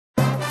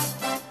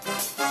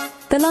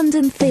The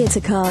London Theatre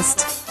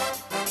Cast.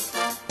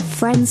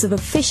 Friends of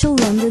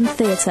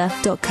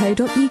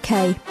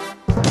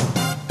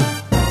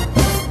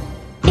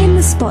officiallondontheatre.co.uk. In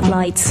the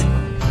spotlight.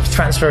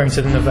 Transferring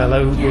to the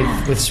novella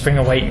with Spring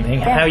Awakening.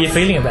 Yeah. How are you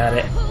feeling about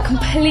it?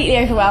 Completely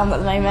overwhelmed at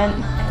the moment.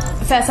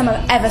 First time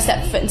I've ever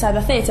stepped foot inside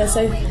the theatre,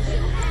 so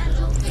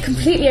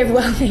completely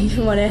overwhelming, if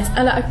I'm honest.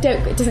 And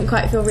it doesn't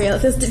quite feel real. It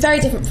feels very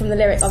different from the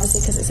lyric,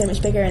 obviously, because it's so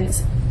much bigger and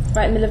it's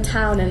right in the middle of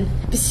town, and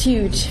it's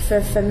huge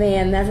for me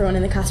and everyone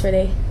in the cast,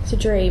 really. It's a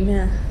dream,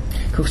 yeah.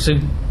 Cool. So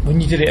when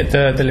you did it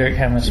at the Lyric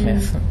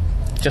Hammersmith,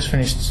 just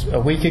finished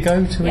a week ago,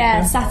 2 weeks ago?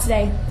 Yeah,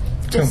 Saturday.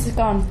 Just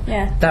gone,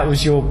 yeah. That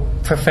was your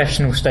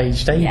professional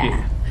stage debut.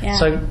 Yeah.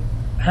 So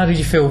how did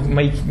you feel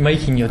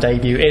making your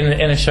debut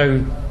in a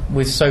show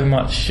with so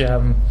much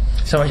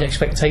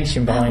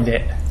expectation behind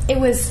it? It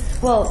was,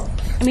 well,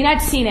 I mean,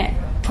 I'd seen it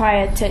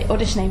prior to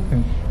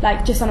auditioning,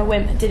 like just on a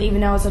whim. Didn't even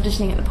know I was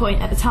auditioning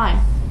at the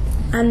time.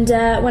 And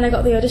when I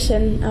got the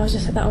audition, I was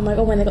just like, oh my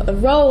god, when I got the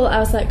role, I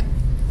was like,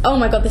 oh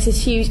my god, this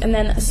is huge. And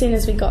then as soon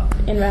as we got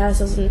in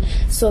rehearsals and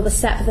saw the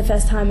set for the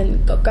first time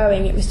and got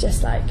going, it was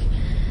just like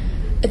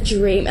a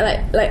dream.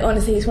 Like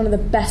honestly, it's one of the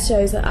best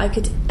shows that I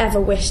could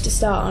ever wish to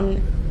start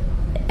on,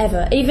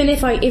 ever. Even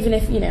if I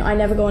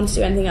never go on to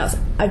do anything else,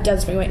 I've done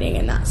Spring Awakening,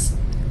 and that's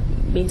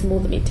means more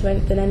than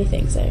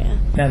anything. So yeah.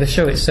 Now the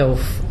show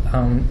itself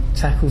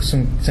tackles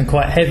some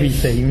quite heavy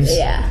themes.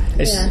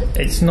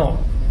 It's not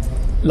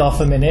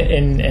laugh a minute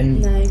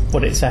in no.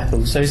 what it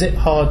tackles. So is it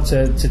hard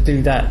to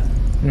do that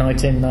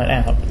night in, night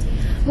out?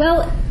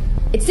 Well,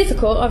 it's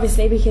difficult,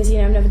 obviously, because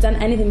I've never done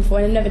anything before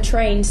and I've never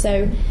trained,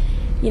 so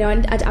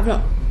I've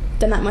not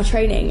done that in my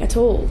training at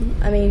all.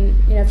 I mean,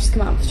 I've just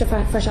come out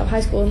fresh out of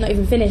high school, not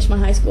even finished my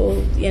high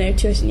school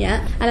tuition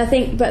yet. And I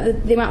think,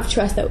 but the amount of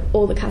trust that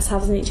all the cast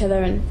has in each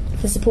other and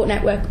the support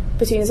network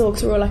between us all,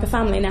 because we're all like a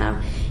family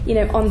now,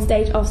 on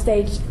stage, off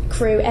stage,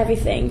 crew,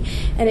 everything.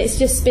 And it's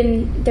just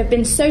been, they've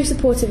been so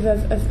supportive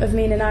of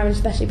me and Aaron,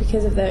 especially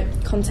because of the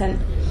content.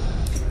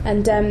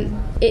 And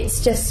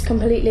it's just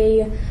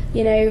completely,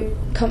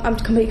 I'm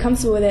completely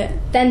comfortable with it.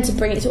 Then to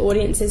bring it to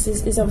audiences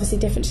is obviously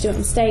different to do it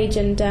on stage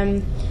and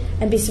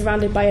be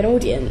surrounded by an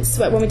audience.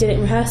 When we did it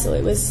in rehearsal,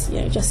 it was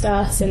just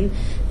us and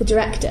the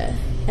director,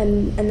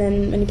 and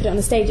then when you put it on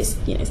the stage, it's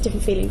it's a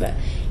different feeling. But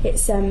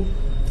it's I'm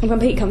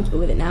completely comfortable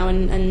with it now,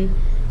 and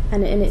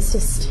it's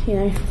just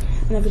an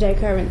everyday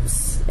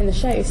occurrence in the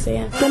show. So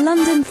yeah. The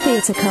London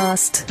Theatre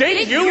Cast.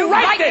 Did you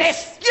write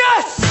this?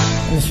 Yes!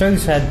 And the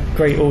show's had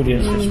great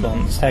audience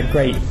response, had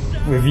great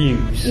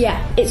reviews.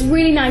 Yeah, it's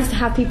really nice to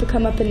have people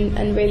come up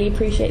and really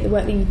appreciate the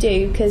work that you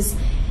do, because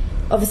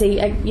obviously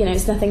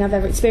it's nothing I've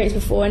ever experienced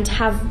before, and to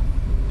have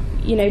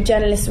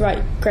journalists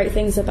write great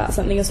things about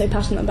something you're so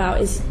passionate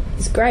about is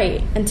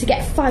great. And to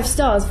get 5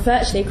 stars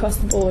virtually across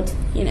the board,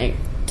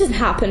 doesn't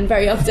happen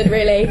very often,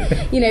 really.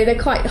 They're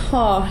quite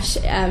harsh,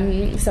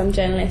 some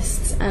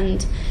journalists,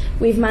 and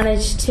we've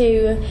managed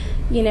to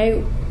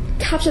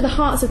capture the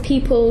hearts of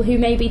people who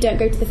maybe don't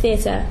go to the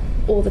theatre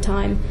all the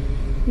time.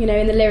 In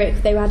the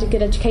Lyric, they had a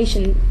good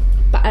education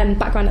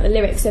background at the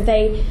Lyric, so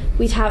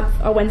we'd have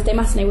our Wednesday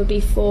matinee would be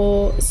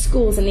for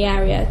schools in the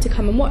area to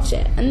come and watch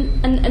it,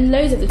 and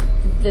loads of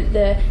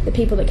the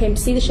people that came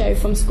to see the show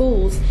from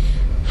schools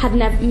had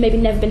maybe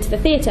never been to the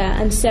theatre,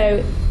 and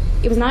so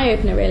it was an eye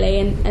opener, really.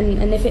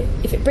 And if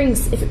it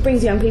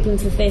brings young people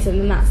into the theatre,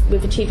 then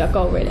we've achieved our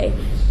goal, really.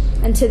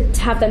 And to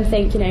have them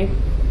think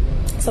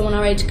someone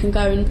our age can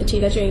go and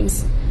achieve their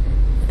dreams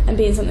and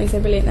be in something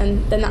so brilliant,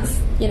 then that's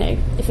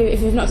if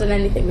we've not done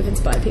anything, we've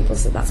inspired people,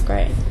 so that's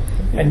great.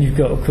 And you've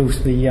got, of course,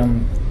 the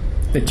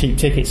cheap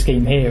ticket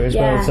scheme here as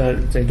well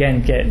to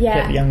again get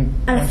the young.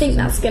 And I think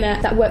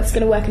that work's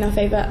gonna work in our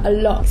favour a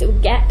lot, because it will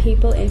get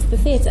people into the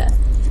theatre.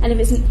 And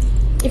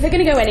if they're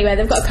going to go anywhere,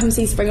 they've got to come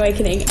see Spring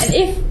Awakening.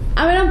 And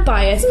I'm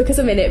biased because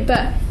I'm in it,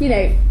 but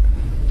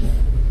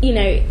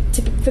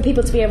for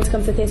people to be able to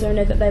come to the theatre and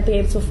know that they'll be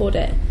able to afford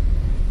it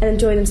and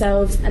enjoy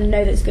themselves and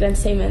know that it's good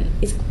entertainment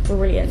is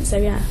brilliant. So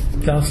yeah.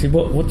 Lastly,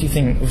 what do you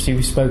think? Obviously,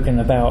 we've spoken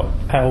about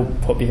how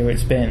popular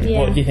it's been.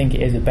 Yeah. What do you think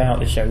it is about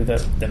the show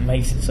that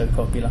makes it so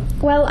popular?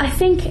 Well, I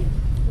don't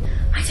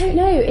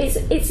know. I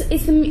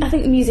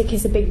think the music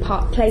plays a big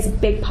part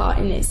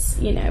in its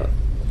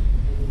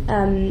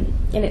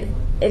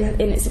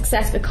in its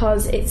success,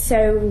 because it's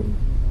so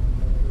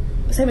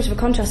much of a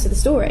contrast to the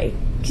story.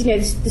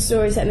 Because the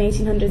story is set in the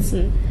 1800s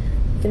and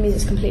the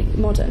music's completely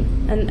modern,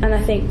 and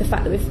I think the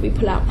fact that we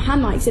pull out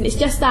hand mics, and it's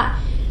just that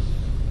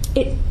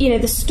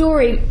the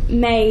story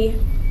may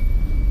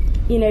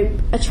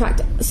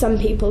attract some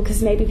people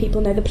because maybe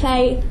people know the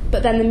play,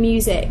 but then the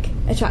music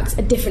attracts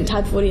a different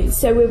type of audience.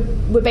 So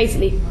we're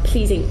basically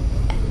pleasing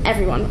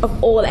everyone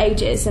of all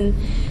ages, and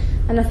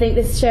I think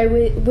this show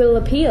will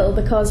appeal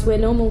because we're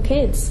normal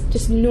kids,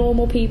 just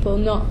normal people,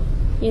 not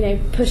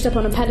pushed up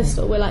on a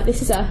pedestal. We're like,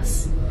 this is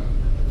us.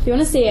 If you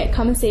want to see it,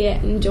 come and see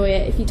it and enjoy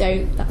it. If you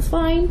don't, that's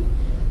fine.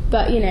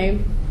 But I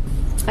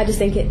just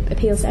think it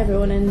appeals to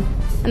everyone, and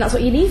that's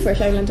what you need for a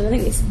show in London. I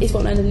think it's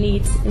what London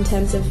needs in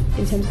terms of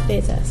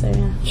theatre. So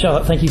yeah.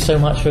 Charlotte, thank you so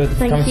much for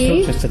coming to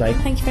talk to us today.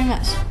 Thank you very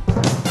much.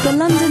 The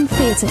London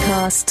Theatre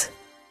Cast.